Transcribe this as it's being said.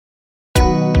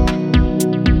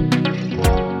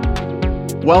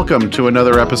Welcome to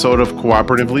another episode of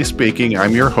Cooperatively Speaking.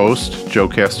 I'm your host, Joe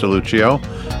Castelluccio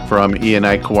from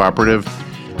E&I Cooperative,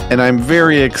 and I'm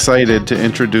very excited to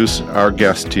introduce our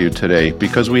guest to you today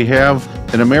because we have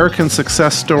an American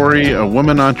success story, a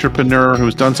woman entrepreneur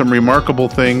who's done some remarkable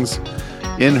things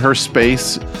in her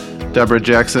space. Deborah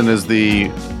Jackson is the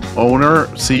owner,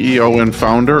 CEO, and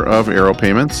founder of Arrow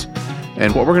Payments,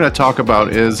 and what we're going to talk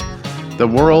about is the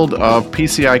world of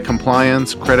PCI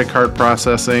compliance, credit card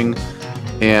processing,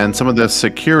 and some of the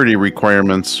security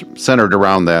requirements centered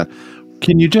around that.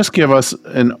 Can you just give us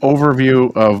an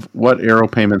overview of what Arrow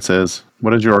Payments is?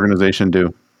 What does your organization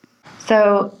do?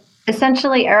 So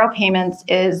essentially, Arrow Payments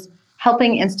is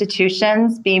helping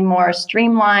institutions be more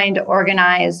streamlined,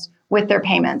 organized with their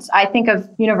payments. I think of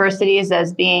universities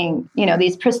as being,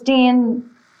 these pristine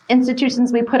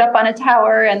institutions we put up on a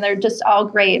tower and they're just all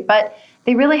great, but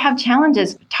they really have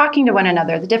challenges talking to one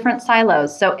another, the different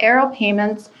silos. So Arrow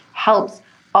Payments helps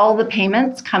all the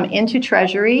payments come into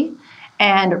Treasury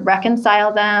and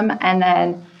reconcile them, and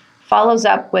then follows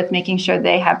up with making sure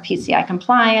they have PCI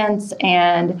compliance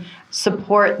and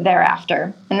support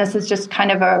thereafter. And this is just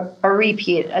kind of a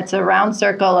repeat. It's a round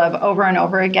circle of over and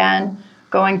over again,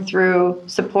 going through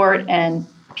support and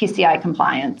PCI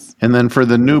compliance. And then for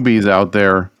the newbies out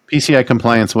there, PCI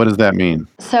compliance, what does that mean?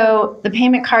 So the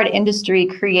payment card industry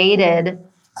created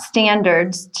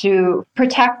standards to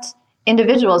protect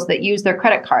individuals that use their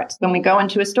credit cards. When we go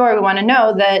into a store, we want to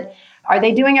know that, are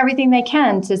they doing everything they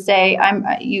can to say,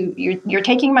 you're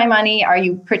taking my money? Are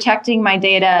you protecting my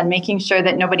data and making sure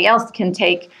that nobody else can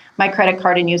take my credit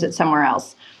card and use it somewhere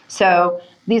else? So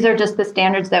these are just the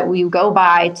standards that we go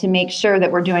by to make sure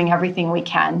that we're doing everything we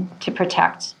can to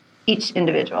protect each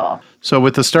individual. So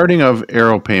with the starting of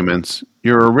Arrow Payments,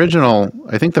 your original,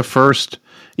 I think the first,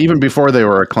 even before they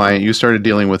were a client, you started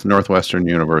dealing with Northwestern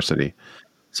University.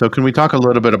 So can we talk a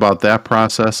little bit about that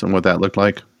process and what that looked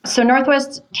like? So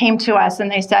Northwest came to us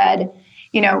and they said,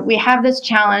 we have this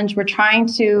challenge. We're trying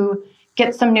to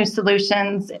get some new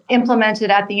solutions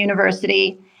implemented at the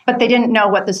university, but they didn't know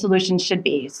what the solutions should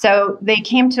be. So they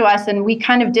came to us and we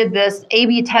kind of did this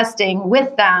A/B testing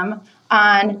with them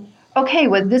on, okay,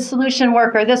 would this solution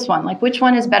work or this one? Like, which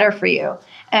one is better for you?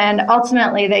 And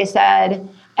ultimately they said,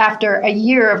 after a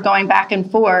year of going back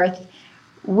and forth,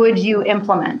 would you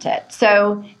implement it?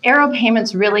 So Arrow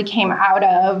Payments really came out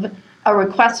of a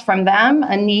request from them,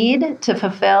 a need to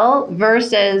fulfill,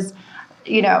 versus,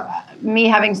 me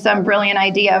having some brilliant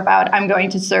idea about I'm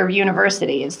going to serve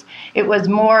universities. It was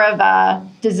more of a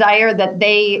desire that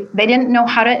they didn't know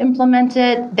how to implement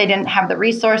it. They didn't have the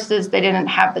resources. They didn't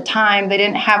have the time. They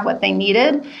didn't have what they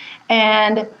needed.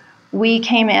 And we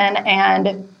came in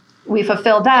and we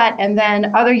fulfilled that. And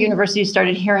then other universities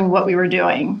started hearing what we were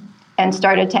doing and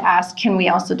started to ask, can we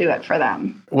also do it for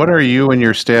them? What are you and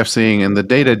your staff seeing in the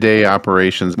day-to-day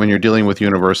operations when you're dealing with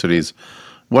universities?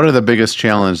 What are the biggest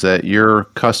challenges that your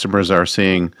customers are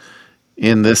seeing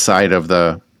in this side of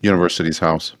the university's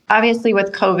house? Obviously,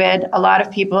 with COVID, a lot of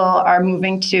people are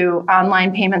moving to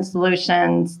online payment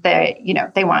solutions. They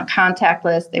want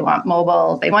contactless, they want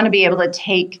mobile, they want to be able to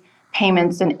take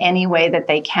payments in any way that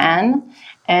they can.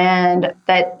 And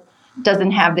that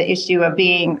doesn't have the issue of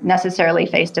being necessarily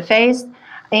face-to-face.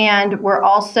 And we're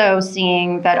also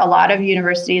seeing that a lot of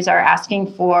universities are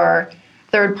asking for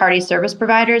third-party service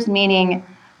providers, meaning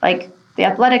like the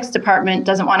athletics department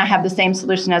doesn't want to have the same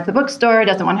solution as the bookstore,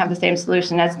 doesn't want to have the same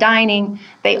solution as dining.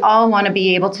 They all want to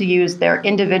be able to use their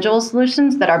individual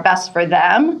solutions that are best for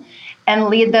them and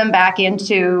lead them back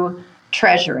into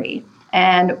Treasury.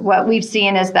 And what we've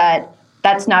seen is that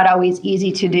that's not always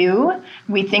easy to do.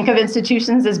 We think of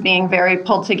institutions as being very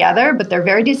pulled together, but they're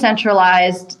very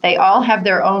decentralized. They all have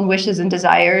their own wishes and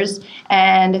desires.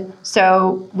 And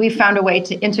so we found a way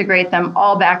to integrate them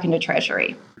all back into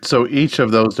Treasury. So each of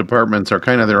those departments are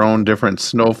kind of their own different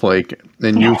snowflake,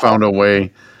 and you found a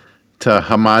way to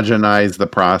homogenize the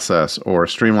process or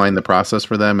streamline the process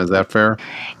for them. Is that fair?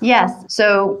 Yes.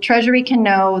 So Treasury can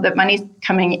know that money's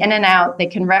coming in and out. They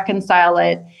can reconcile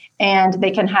it. And they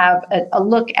can have a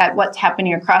look at what's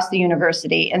happening across the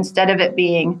university instead of it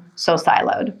being so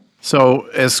siloed. So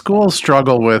as schools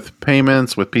struggle with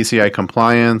payments, with PCI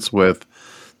compliance, with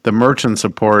the merchant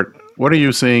support, what are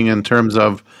you seeing in terms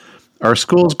of, are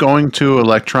schools going to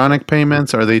electronic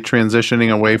payments? Are they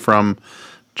transitioning away from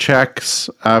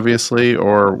checks, obviously,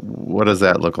 or what does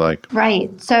that look like? Right.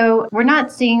 So we're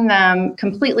not seeing them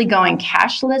completely going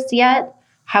cashless yet.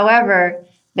 However,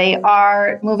 they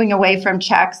are moving away from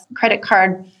checks. Credit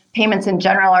card payments in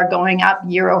general are going up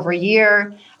year over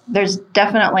year. There's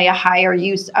definitely a higher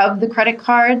use of the credit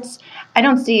cards. I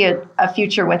don't see a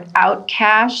future without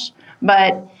cash,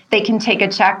 but They can take a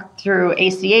check through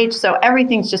ACH, so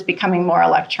everything's just becoming more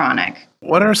electronic.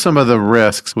 What are some of the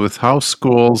risks with how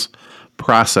schools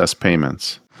process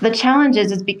payments? The challenge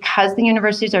is because the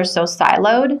universities are so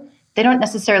siloed, they don't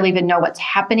necessarily even know what's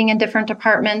happening in different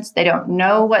departments. They don't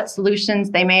know what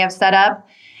solutions they may have set up.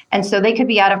 And so they could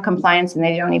be out of compliance and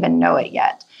they don't even know it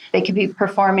yet. They could be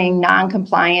performing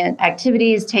non-compliant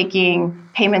activities, taking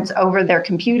payments over their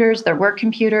computers, their work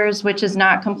computers, which is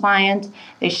not compliant.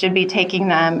 They should be taking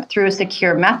them through a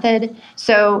secure method.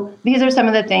 So these are some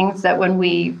of the things that when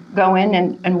we go in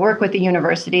and work with the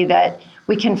university that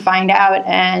we can find out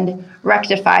and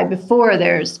rectify before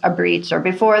there's a breach or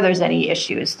before there's any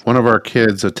issues. One of our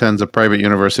kids attends a private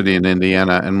university in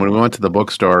Indiana, and when we went to the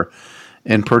bookstore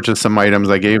and purchased some items,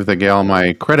 I gave the gal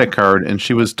my credit card, and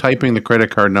she was typing the credit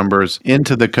card numbers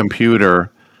into the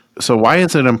computer. So why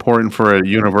is it important for a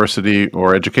university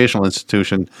or educational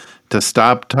institution to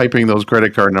stop typing those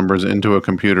credit card numbers into a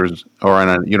computer's or on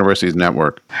a university's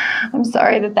network? I'm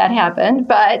sorry that happened,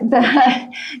 but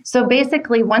so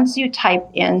basically once you type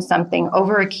in something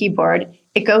over a keyboard,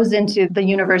 it goes into the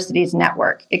university's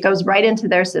network. It goes right into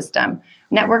their system.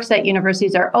 Networks at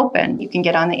universities are open. You can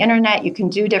get on the internet, you can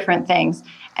do different things.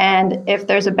 And if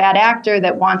there's a bad actor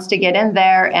that wants to get in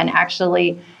there and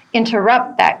actually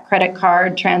interrupt that credit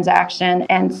card transaction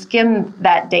and skim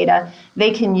that data, they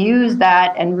can use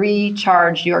that and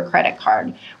recharge your credit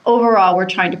card. Overall, we're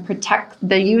trying to protect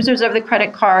the users of the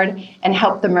credit card and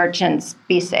help the merchants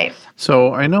be safe.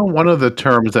 So I know one of the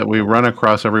terms that we run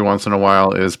across every once in a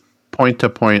while is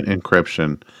point-to-point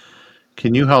encryption.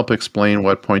 Can you help explain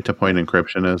what point-to-point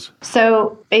encryption is?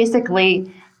 So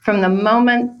basically, from the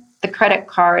moment the credit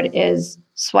card is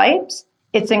swiped,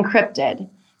 it's encrypted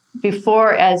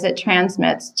before as it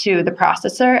transmits to the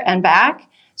processor and back.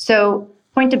 So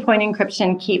point-to-point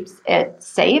encryption keeps it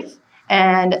safe.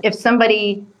 And if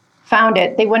somebody found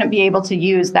it, they wouldn't be able to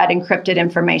use that encrypted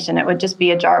information. It would just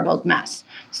be a jarbled mess.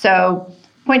 So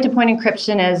point-to-point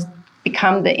encryption has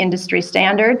become the industry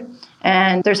standard.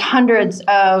 And there's hundreds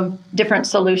of different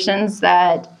solutions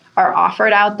that are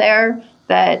offered out there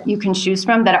that you can choose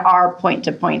from that are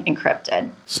point-to-point encrypted.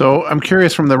 So I'm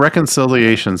curious, from the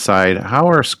reconciliation side, how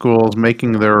are schools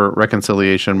making their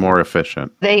reconciliation more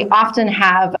efficient? They often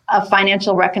have a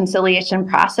financial reconciliation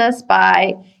process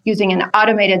by using an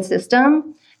automated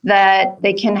system that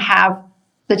they can have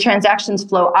the transactions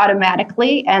flow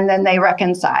automatically and then they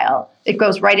reconcile. It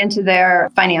goes right into their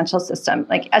financial system,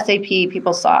 like SAP,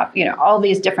 PeopleSoft, all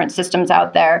these different systems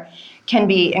out there can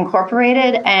be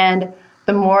incorporated. And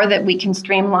the more that we can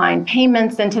streamline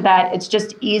payments into that, it's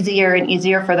just easier and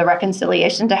easier for the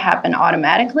reconciliation to happen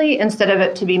automatically instead of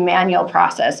it to be manual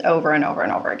process over and over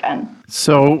and over again.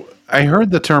 So I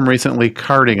heard the term recently,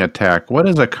 carding attack. What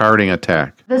is a carding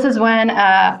attack? This is when,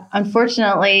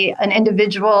 unfortunately, an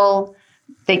individual,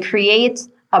 they create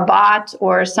a bot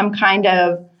or some kind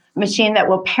of machine that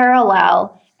will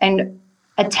parallel and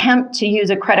attempt to use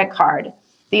a credit card.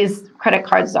 These credit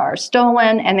cards are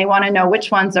stolen and they want to know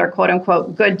which ones are quote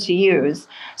unquote good to use.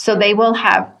 So they will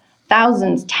have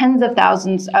thousands, tens of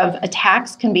thousands of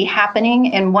attacks can be happening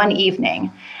in one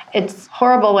evening. It's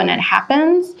horrible when it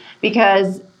happens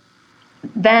because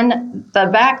then the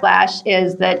backlash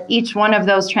is that each one of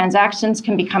those transactions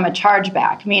can become a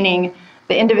chargeback, meaning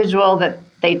the individual that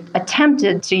they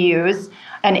attempted to use,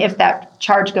 and if that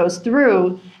charge goes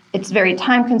through, it's very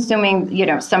time consuming.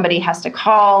 Somebody has to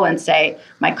call and say,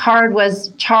 my card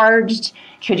was charged.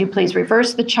 Could you please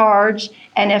reverse the charge?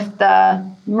 And if the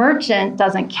merchant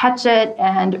doesn't catch it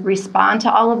and respond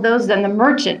to all of those, then the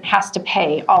merchant has to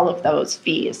pay all of those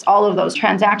fees, all of those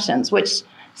transactions, which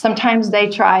sometimes they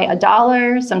try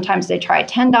 $1, sometimes they try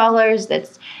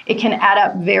 $10. It can add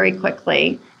up very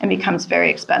quickly and becomes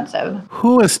very expensive.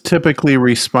 Who is typically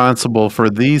responsible for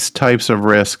these types of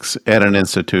risks at an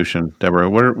institution? Deborah,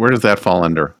 where does that fall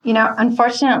under?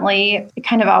 Unfortunately, it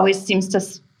kind of always seems to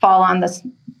fall on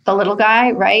the little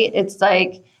guy, right? It's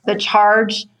like the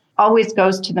charge always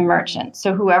goes to the merchant.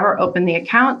 So whoever opened the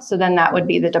account, so then that would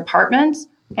be the department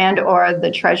and or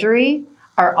the treasury,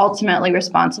 are ultimately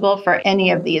responsible for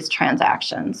any of these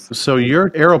transactions. So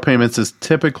your Arrow Payments is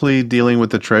typically dealing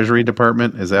with the Treasury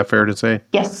Department. Is that fair to say?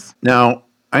 Yes. Now,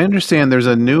 I understand there's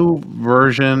a new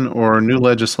version or new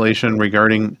legislation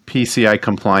regarding PCI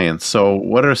compliance. So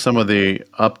what are some of the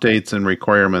updates and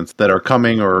requirements that are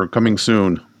coming or coming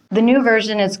soon? The new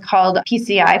version is called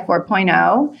PCI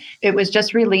 4.0. It was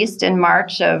just released in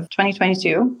March of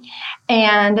 2022.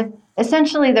 And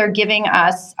essentially, they're giving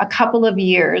us a couple of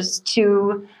years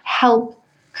to help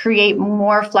create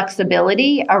more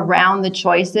flexibility around the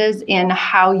choices in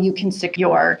how you can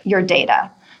secure your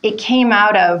data. It came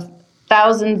out of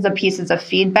thousands of pieces of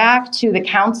feedback to the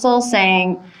council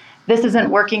saying, this isn't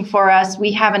working for us.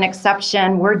 We have an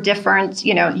exception. We're different.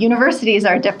 Universities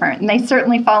are different. And they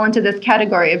certainly fall into this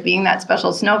category of being that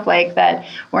special snowflake, that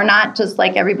we're not just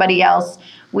like everybody else.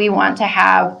 We want to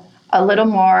have a little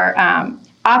more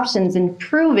options in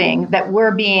proving that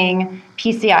we're being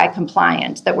PCI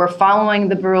compliant, that we're following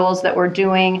the rules, that we're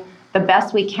doing the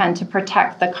best we can to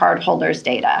protect the cardholders'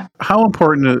 data. How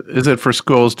important is it for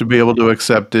schools to be able to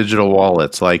accept digital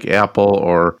wallets like Apple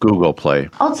or Google Play?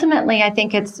 Ultimately, I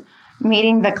think it's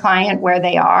meeting the client where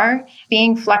they are,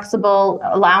 being flexible,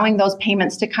 allowing those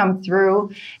payments to come through.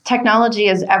 Technology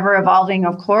is ever evolving,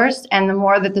 of course, and the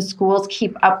more that the schools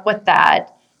keep up with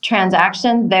that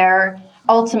transaction, they're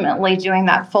ultimately doing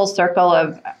that full circle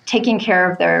of taking care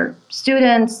of their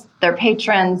students, their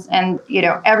patrons, and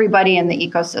everybody in the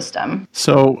ecosystem.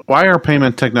 So why are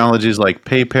payment technologies like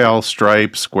PayPal,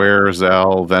 Stripe, Square,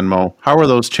 Zelle, Venmo, how are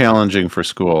those challenging for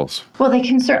schools? Well, they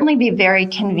can certainly be very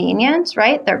convenient,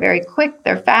 right? They're very quick,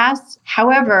 they're fast.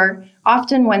 However,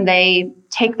 often when they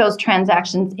take those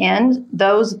transactions in,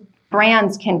 those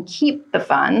brands can keep the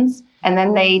funds, and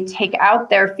then they take out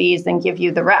their fees and give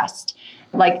you the rest,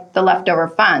 like the leftover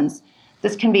funds.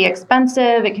 This can be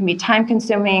expensive, it can be time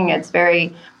consuming, it's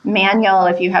very manual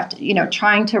if you have to,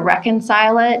 trying to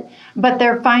reconcile it. But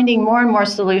they're finding more and more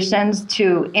solutions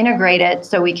to integrate it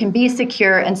so we can be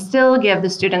secure and still give the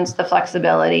students the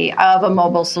flexibility of a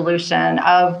mobile solution,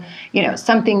 of,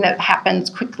 something that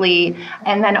happens quickly,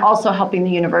 and then also helping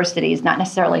the universities not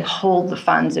necessarily hold the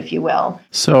funds, if you will.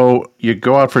 So you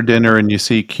go out for dinner and you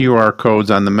see QR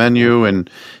codes on the menu, and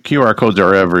QR codes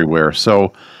are everywhere.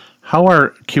 So how are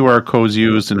QR codes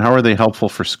used, and how are they helpful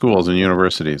for schools and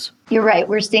universities? You're right.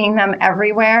 We're seeing them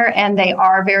everywhere, and they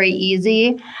are very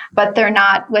easy, but they're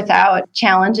not without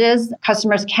challenges.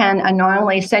 Customers can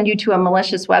unknowingly send you to a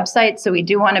malicious website, so we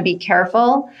do want to be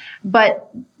careful. But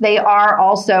they are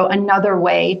also another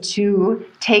way to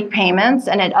take payments,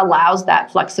 and it allows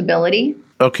that flexibility.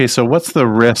 Okay, so what's the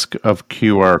risk of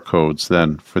QR codes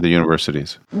then for the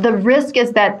universities? The risk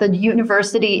is that the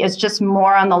university is just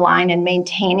more on the line in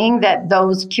maintaining that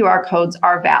those QR codes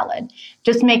are valid.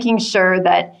 Just making sure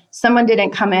that someone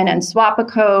didn't come in and swap a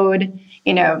code.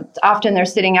 Often they're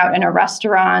sitting out in a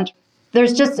restaurant.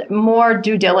 There's just more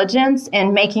due diligence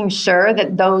in making sure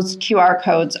that those QR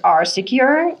codes are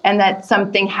secure and that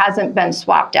something hasn't been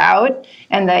swapped out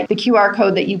and that the QR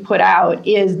code that you put out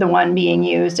is the one being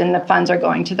used and the funds are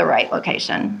going to the right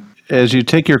location. As you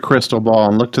take your crystal ball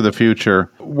and look to the future,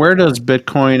 where does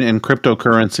Bitcoin and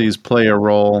cryptocurrencies play a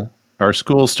role? Are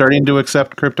schools starting to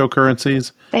accept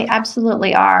cryptocurrencies? They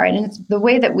absolutely are. And it's the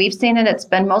way that we've seen it, it's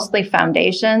been mostly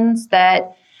foundations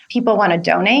that people want to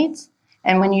donate.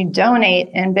 And when you donate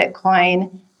in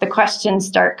Bitcoin, the questions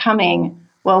start coming.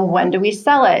 Well, when do we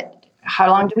sell it? How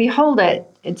long do we hold it?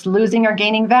 It's losing or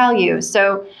gaining value.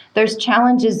 So there's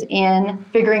challenges in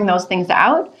figuring those things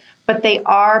out, but they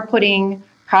are putting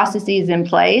processes in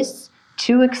place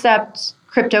to accept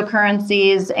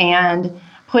cryptocurrencies and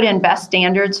put in best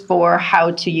standards for how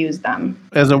to use them.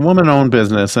 As a woman-owned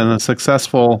business and a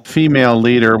successful female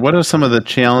leader, what are some of the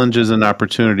challenges and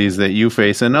opportunities that you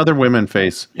face and other women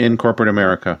face in corporate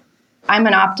America? I'm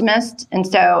an optimist, and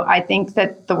so I think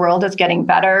that the world is getting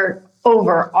better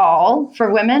overall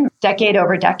for women, decade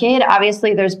over decade.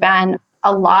 Obviously, there's been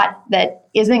a lot that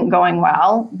isn't going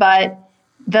well, but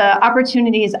the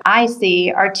opportunities I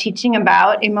see are teaching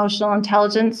about emotional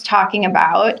intelligence, talking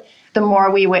about the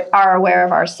more we are aware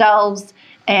of ourselves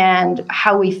and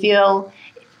how we feel,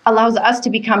 allows us to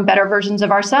become better versions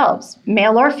of ourselves,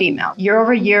 male or female, year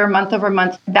over year, month over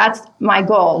month. That's my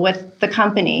goal with the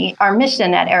company. Our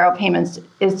mission at Arrow Payments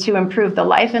is to improve the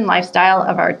life and lifestyle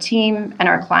of our team and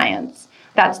our clients.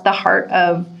 That's the heart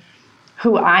of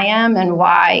who I am and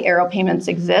why Arrow Payments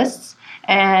exists.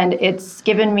 And it's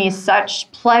given me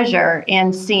such pleasure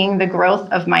in seeing the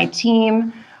growth of my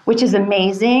team, which is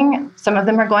amazing. Some of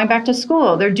them are going back to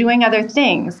school. They're doing other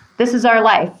things. This is our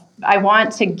life. I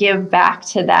want to give back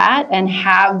to that and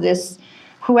have this,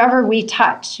 whoever we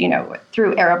touch,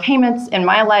 through Arrow Payments in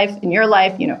my life, in your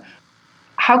life,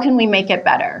 how can we make it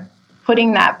better?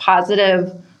 Putting that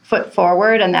positive foot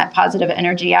forward and that positive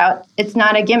energy out. It's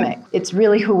not a gimmick. It's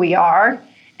really who we are.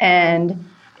 And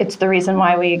it's the reason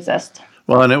why we exist.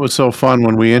 Well, and it was so fun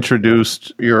when we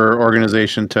introduced your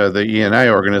organization to the E&I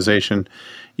organization.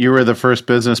 You were the first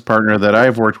business partner that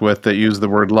I've worked with that used the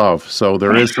word love. So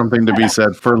there is something to be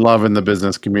said for love in the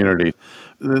business community.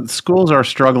 The schools are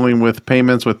struggling with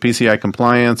payments, with PCI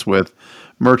compliance, with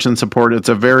merchant support. It's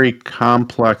a very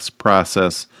complex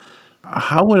process.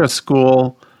 How would a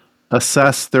school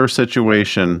assess their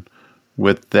situation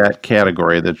with that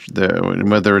category,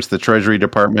 whether it's the Treasury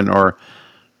Department or,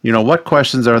 what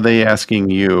questions are they asking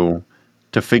you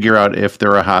to figure out if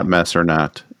they're a hot mess or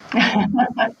not?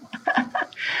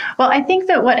 Well, I think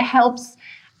that what helps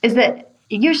is that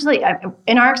usually,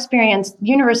 in our experience,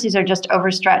 universities are just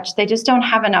overstretched. They just don't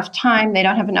have enough time. They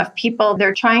don't have enough people.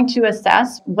 They're trying to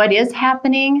assess what is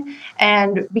happening.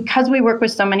 And because we work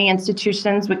with so many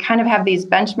institutions, we kind of have these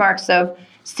benchmarks of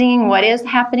seeing what is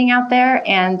happening out there.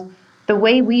 And the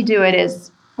way we do it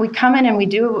is we come in and we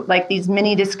do like these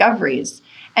mini discoveries.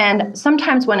 And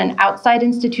sometimes when an outside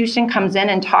institution comes in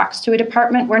and talks to a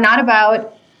department, we're not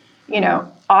about,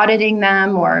 auditing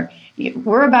them, or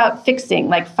we're about fixing,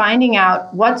 like finding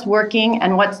out what's working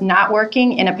and what's not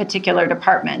working in a particular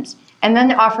department, and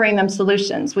then offering them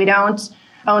solutions. We don't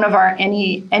own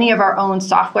any of our own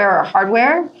software or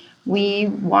hardware. We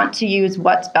want to use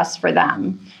what's best for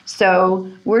them.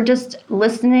 So we're just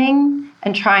listening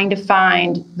and trying to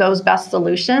find those best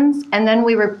solutions. And then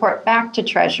we report back to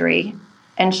Treasury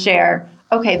and share,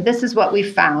 okay, this is what we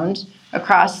found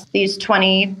across these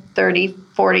 20, 30,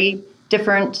 40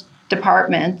 different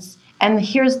departments. And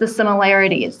here's the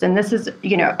similarities. And this is,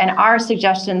 and our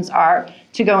suggestions are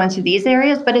to go into these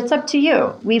areas, but it's up to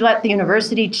you. We let the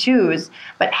university choose,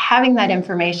 but having that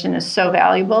information is so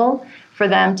valuable for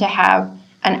them to have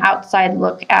an outside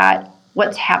look at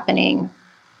what's happening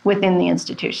within the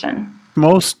institution.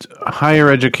 Most higher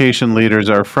education leaders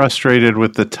are frustrated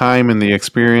with the time and the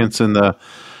experience and the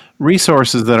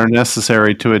resources that are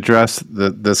necessary to address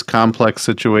this complex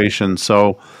situation.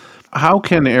 So how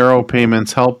can Arrow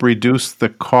Payments help reduce the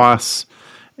costs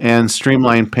and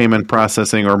streamline payment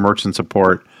processing or merchant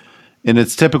support? And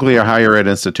it's typically a higher ed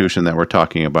institution that we're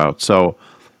talking about. So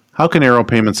how can Arrow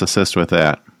Payments assist with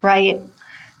that? Right.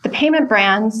 The payment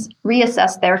brands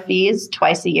reassess their fees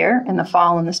twice a year, in the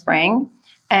fall and the spring.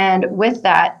 And with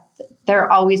that,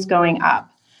 they're always going up.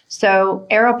 So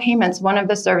Arrow Payments, one of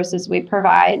the services we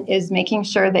provide is making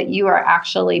sure that you are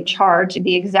actually charged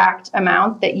the exact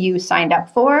amount that you signed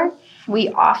up for. We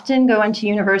often go into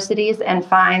universities and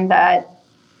find that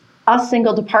a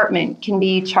single department can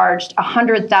be charged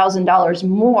 $100,000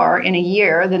 more in a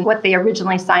year than what they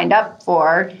originally signed up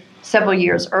for several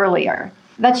years earlier.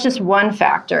 That's just one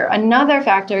factor. Another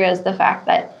factor is the fact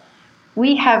that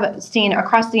we have seen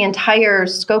across the entire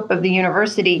scope of the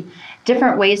university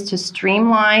different ways to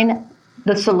streamline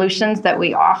the solutions that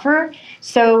we offer.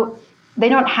 So they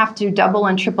don't have to double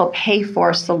and triple pay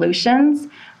for solutions.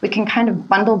 We can kind of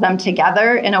bundle them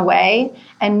together in a way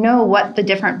and know what the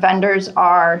different vendors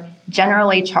are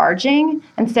generally charging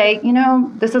and say,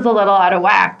 this is a little out of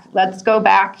whack. Let's go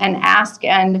back and ask.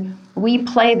 And we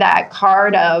play that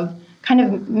card of kind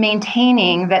of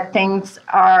maintaining that things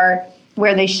are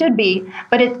where they should be,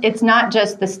 but it's not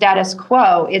just the status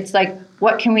quo. It's like,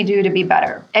 what can we do to be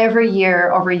better? Every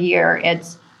year over year,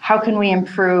 it's how can we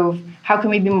improve? How can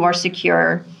we be more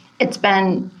secure? It's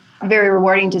been very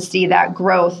rewarding to see that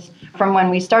growth from when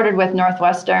we started with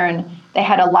Northwestern. They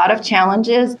had a lot of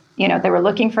challenges. They were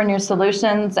looking for new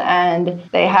solutions, and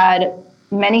they had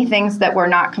many things that were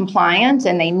not compliant,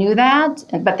 and they knew that,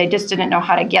 but they just didn't know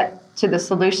how to get to the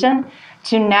solution.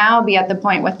 To now be at the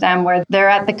point with them where they're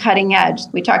at the cutting edge.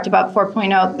 We talked about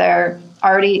 4.0. They're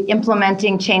already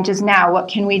implementing changes now. What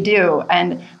can we do?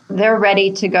 And they're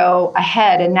ready to go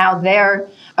ahead. And now they're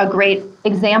a great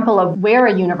example of where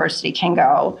a university can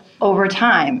go over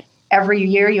time. Every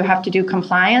year you have to do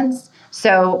compliance.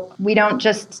 So we don't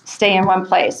just stay in one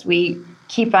place. We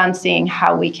keep on seeing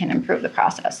how we can improve the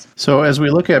process. So as we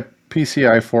look at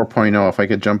PCI 4.0, if I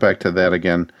could jump back to that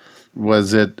again,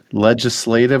 was it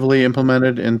legislatively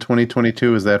implemented in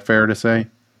 2022? Is that fair to say?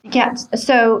 Yes.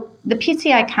 So the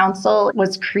PCI Council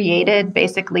was created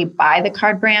basically by the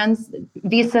card brands.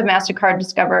 Visa, MasterCard,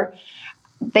 Discover,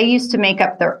 they used to make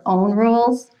up their own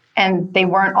rules, and they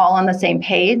weren't all on the same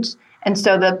page. And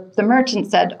so the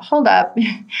merchant said, hold up,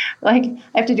 I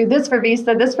have to do this for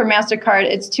Visa, this for MasterCard.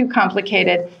 It's too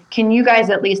complicated. Can you guys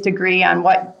at least agree on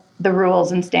what the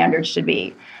rules and standards should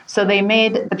be? So they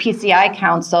made the PCI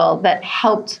Council that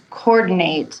helped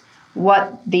coordinate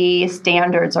what the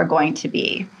standards are going to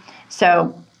be.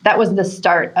 So that was the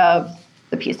start of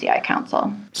the PCI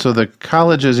Council. So the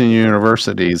colleges and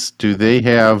universities, do they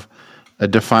have a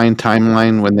defined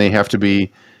timeline when they have to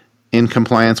be in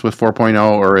compliance with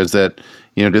 4.0, or is it,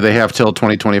 do they have till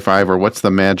 2025, or what's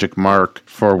the magic mark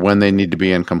for when they need to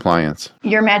be in compliance?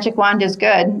 Your magic wand is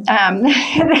good.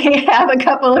 They have a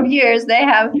couple of years. They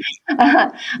have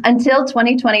until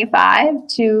 2025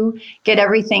 to get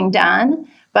everything done.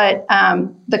 But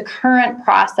the current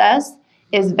process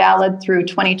is valid through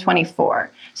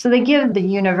 2024. So they give the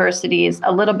universities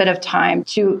a little bit of time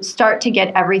to start to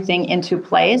get everything into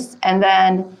place. And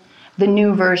then the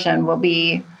new version will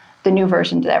be the new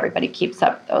version that everybody keeps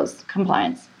up those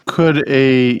compliance. Could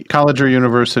a college or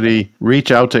university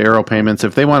reach out to Arrow Payments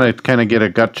if they want to kind of get a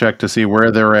gut check to see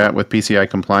where they're at with PCI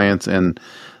compliance and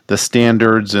the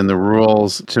standards and the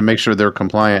rules to make sure they're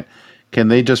compliant? Can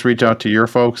they just reach out to your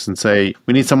folks and say,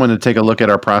 we need someone to take a look at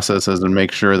our processes and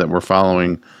make sure that we're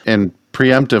following and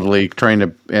preemptively trying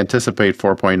to anticipate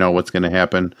 4.0, what's going to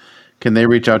happen? Can they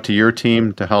reach out to your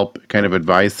team to help kind of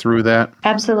advise through that?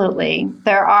 Absolutely.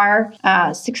 There are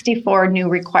 64 new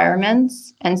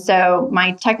requirements. And so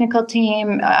my technical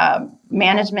team,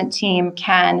 management team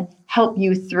can help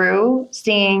you through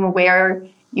seeing where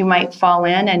you might fall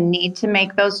in and need to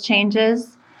make those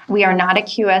changes. We are not a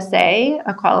QSA,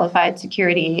 a qualified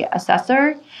security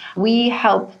assessor. We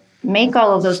help make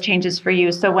all of those changes for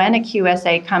you. So when a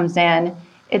QSA comes in,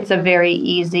 it's a very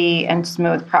easy and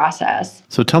smooth process.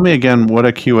 So tell me again what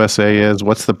a QSA is.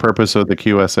 What's the purpose of the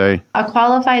QSA? A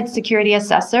qualified security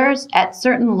assessors at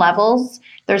certain levels,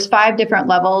 there's 5 different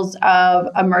levels of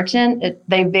a merchant.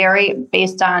 They vary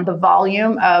based on the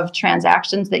volume of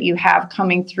transactions that you have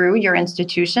coming through your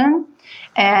institution.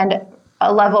 And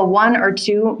a level 1 or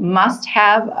 2 must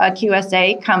have a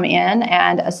QSA come in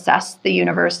and assess the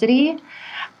university.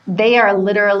 They are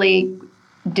literally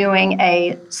doing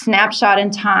a snapshot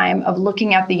in time of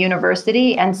looking at the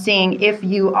university and seeing if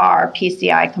you are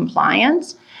PCI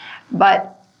compliant.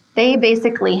 But they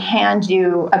basically hand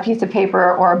you a piece of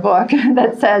paper or a book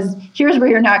that says, here's where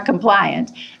you're not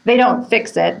compliant. They don't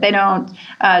fix it. They don't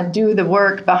do the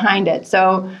work behind it.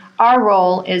 So our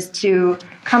role is to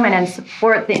come in and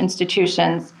support the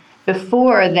institutions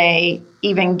before they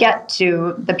even get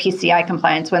to the PCI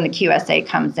compliance when the QSA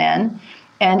comes in.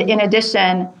 And in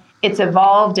addition, it's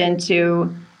evolved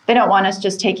into, they don't want us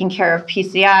just taking care of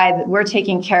PCI, we're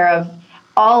taking care of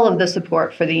all of the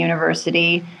support for the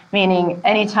university, meaning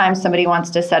anytime somebody wants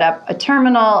to set up a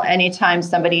terminal, anytime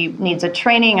somebody needs a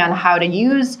training on how to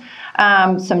use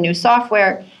some new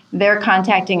software, they're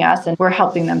contacting us and we're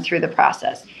helping them through the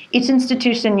process. Each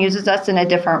institution uses us in a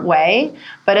different way,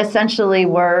 but essentially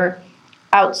we're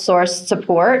outsourced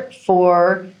support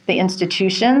for the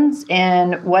institutions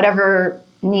in whatever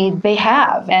need they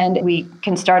have. And we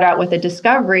can start out with a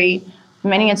discovery.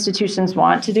 Many institutions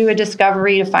want to do a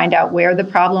discovery to find out where the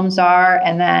problems are,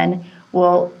 and then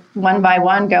we'll one by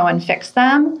one go and fix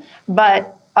them.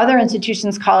 But other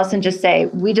institutions call us and just say,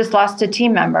 we just lost a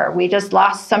team member. We just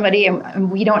lost somebody, and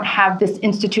we don't have this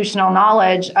institutional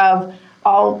knowledge of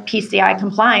all PCI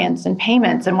compliance and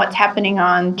payments and what's happening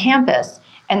on campus.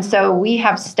 And so we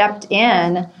have stepped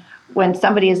in when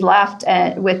somebody is left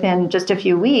within just a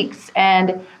few weeks.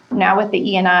 And now with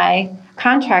the E&I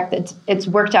contract, it's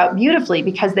worked out beautifully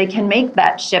because they can make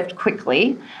that shift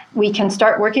quickly. We can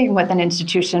start working with an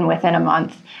institution within a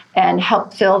month and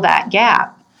help fill that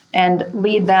gap and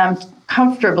lead them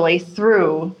comfortably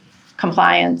through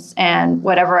compliance and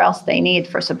whatever else they need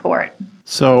for support.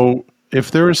 So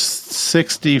if there's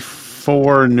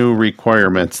 64 new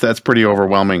requirements, that's pretty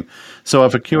overwhelming. So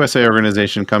if a QSA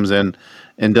organization comes in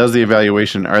and does the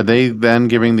evaluation, are they then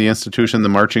giving the institution the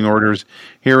marching orders?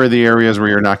 Here are the areas where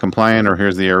you're not compliant, or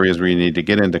here's the areas where you need to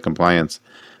get into compliance.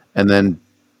 And then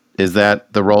is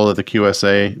that the role of the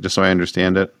QSA, just so I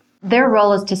understand it? Their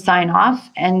role is to sign off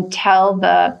and tell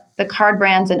the card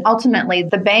brands and ultimately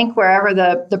the bank, wherever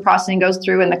the processing goes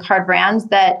through, and the card brands,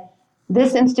 that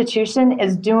this institution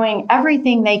is doing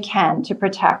everything they can to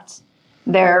protect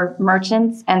their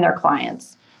merchants and their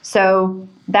clients. So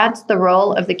that's the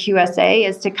role of the QSA,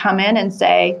 is to come in and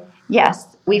say,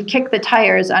 yes, we've kicked the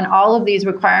tires on all of these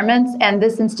requirements, and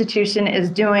this institution is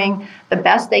doing the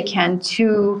best they can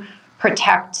to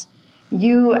protect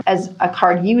you as a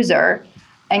card user,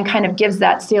 and kind of gives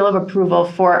that seal of approval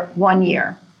for 1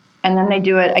 year. And then they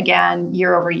do it again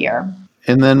year over year.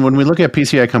 And then when we look at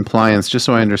PCI compliance, just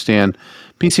so I understand,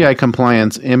 PCI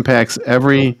compliance impacts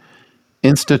every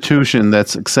institution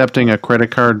that's accepting a credit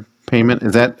card payment.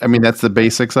 Is that, that's the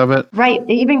basics of it? Right.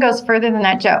 It even goes further than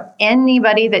that, Joe.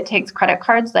 Anybody that takes credit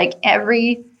cards, like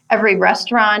every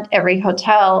restaurant, every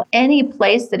hotel, any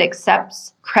place that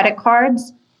accepts credit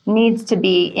cards needs to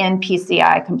be in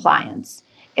PCI compliance.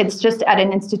 It's just at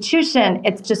an institution,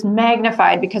 it's just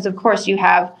magnified because, of course, you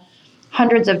have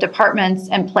hundreds of departments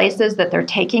and places that they're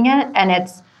taking it, and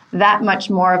it's that much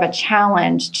more of a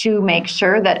challenge to make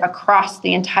sure that across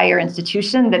the entire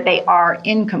institution that they are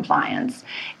in compliance.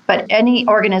 But any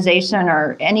organization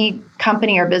or any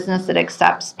company or business that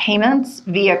accepts payments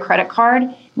via credit card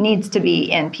needs to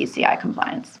be in PCI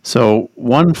compliance. So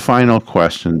one final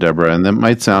question, Deborah, and that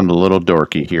might sound a little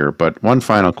dorky here, but one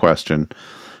final question.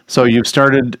 So you've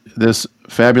started this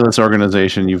fabulous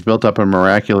organization. You've built up a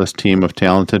miraculous team of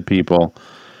talented people.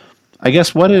 I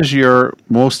guess, what is your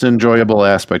most enjoyable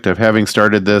aspect of having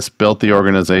started this, built the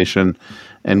organization,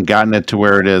 and gotten it to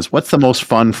where it is? What's the most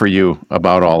fun for you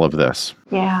about all of this?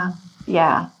 Yeah.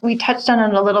 We touched on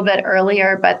it a little bit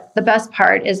earlier, but the best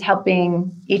part is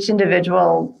helping each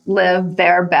individual live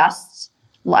their best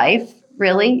life,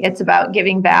 really. It's about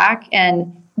giving back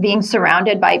and being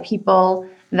surrounded by people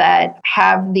that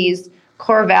have these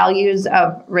core values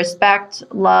of respect,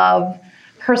 love,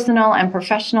 personal and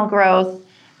professional growth.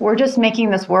 We're just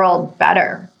making this world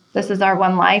better. This is our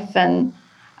one life, and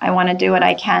I want to do what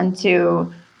I can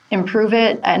to improve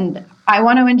it. And I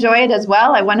want to enjoy it as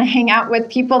well. I want to hang out with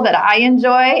people that I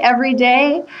enjoy every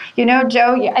day. You know,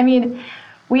 Joe, I mean,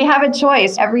 we have a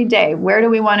choice every day. Where do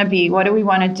we want to be? What do we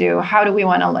want to do? How do we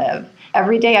want to live?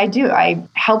 Every day I do. I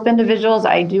help individuals.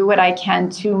 I do what I can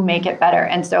to make it better.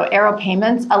 And so Arrow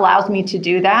Payments allows me to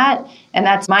do that. And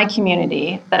that's my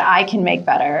community that I can make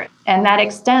better. And that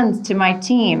extends to my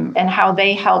team and how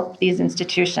they help these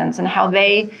institutions and how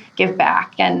they give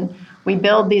back. And we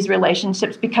build these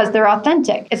relationships because they're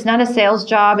authentic. It's not a sales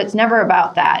job. It's never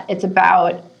about that. It's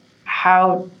about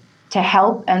how to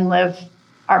help and live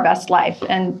our best life.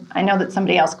 And I know that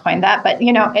somebody else coined that, but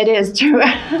you know, it is true.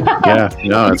 Yeah,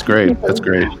 no, that's great. That's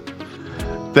great.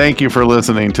 Thank you for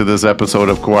listening to this episode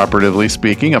of Cooperatively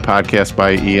Speaking, a podcast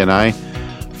by E&I.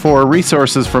 For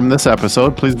resources from this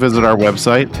episode, please visit our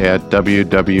website at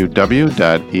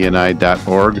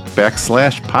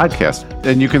www.eni.org/podcast.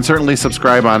 And you can certainly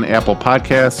subscribe on Apple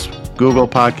Podcasts, Google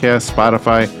Podcasts,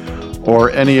 Spotify, or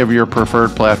any of your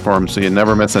preferred platforms so you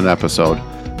never miss an episode.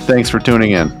 Thanks for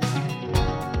tuning in.